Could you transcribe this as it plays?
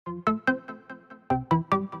Hey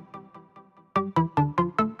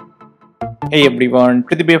everyone,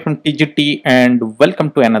 Tridib from TGT and welcome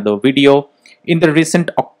to another video. In the recent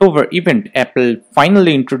October event, Apple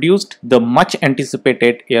finally introduced the much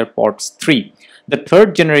anticipated AirPods 3. The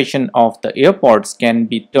third generation of the AirPods can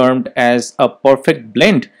be termed as a perfect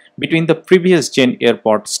blend between the previous gen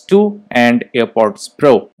AirPods 2 and AirPods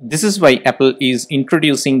Pro. This is why Apple is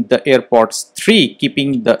introducing the AirPods 3,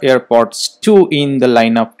 keeping the AirPods 2 in the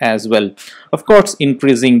lineup as well. Of course,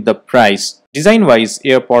 increasing the price. Design-wise,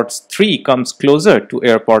 AirPods 3 comes closer to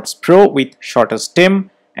AirPods Pro with shorter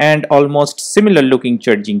stem and almost similar looking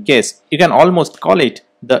charging case. You can almost call it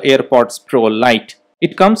the AirPods Pro Lite.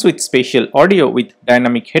 It comes with spatial audio with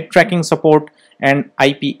dynamic head tracking support and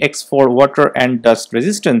IPX4 water and dust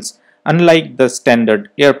resistance, unlike the standard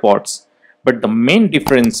AirPods. But the main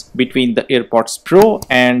difference between the AirPods Pro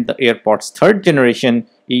and the AirPods 3rd generation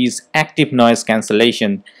is active noise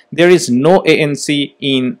cancellation. There is no ANC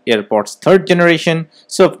in AirPods 3rd generation,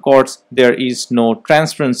 so of course there is no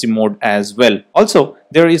transparency mode as well. Also,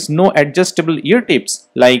 there is no adjustable ear tips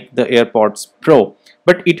like the AirPods Pro,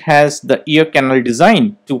 but it has the ear canal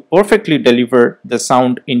design to perfectly deliver the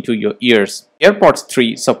sound into your ears. AirPods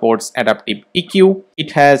 3 supports adaptive EQ.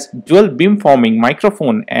 It has dual beamforming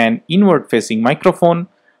microphone and inward facing microphone.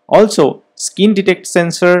 Also, skin detect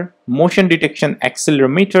sensor, motion detection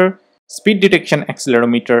accelerometer, speed detection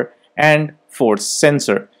accelerometer, and force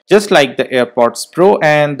sensor. Just like the AirPods Pro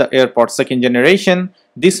and the AirPods 2nd generation,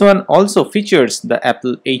 this one also features the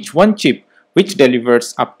Apple H1 chip, which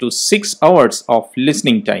delivers up to 6 hours of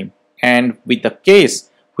listening time, and with a case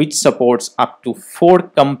which supports up to 4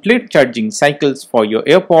 complete charging cycles for your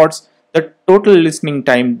AirPods, the total listening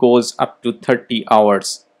time goes up to 30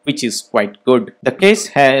 hours, which is quite good. The case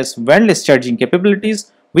has wireless charging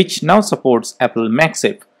capabilities, which now supports Apple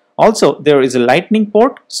MagSafe. Also, there is a lightning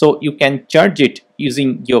port, so you can charge it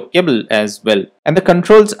using your cable as well. And the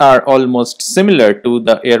controls are almost similar to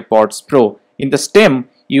the AirPods Pro. In the stem,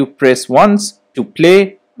 you press once to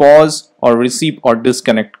play, pause, or receive or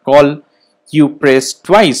disconnect call. You press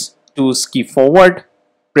twice to skip forward,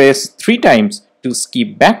 press 3 times to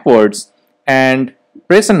skip backwards, and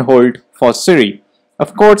press and hold for Siri.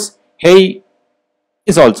 Of course, Hey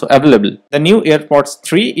is also available. The new AirPods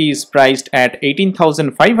 3 is priced at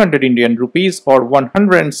 18,500 Indian rupees or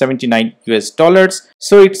 179 US dollars.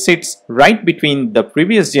 So it sits right between the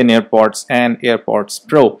previous gen AirPods and AirPods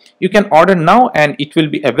Pro. You can order now and it will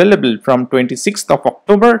be available from 26th of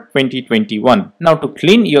October 2021. Now to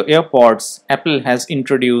clean your AirPods, Apple has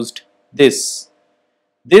introduced this.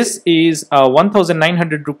 This is a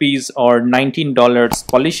 1,900 rupees or $19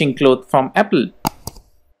 polishing cloth from Apple.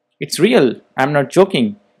 It's real, I'm not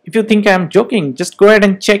joking. If you think I'm joking, just go ahead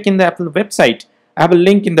and check in the Apple website. I have a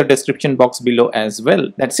link in the description box below as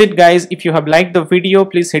well. That's it guys. If you have liked the video,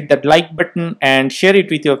 please hit that like button and share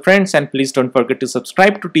it with your friends, and please don't forget to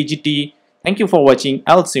subscribe to TGT. Thank you for watching.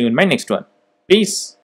 I'll see you in my next one. Peace.